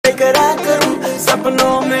करा करूं,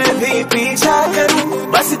 सपनों में भी पीछा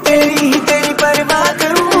करूं, बस तेरी परवाह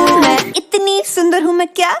करूं। मैं इतनी सुंदर हूँ, मैं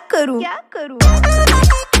क्या करूँ? क्या करूँ?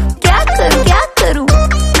 क्या करूँ? क्या करूँ?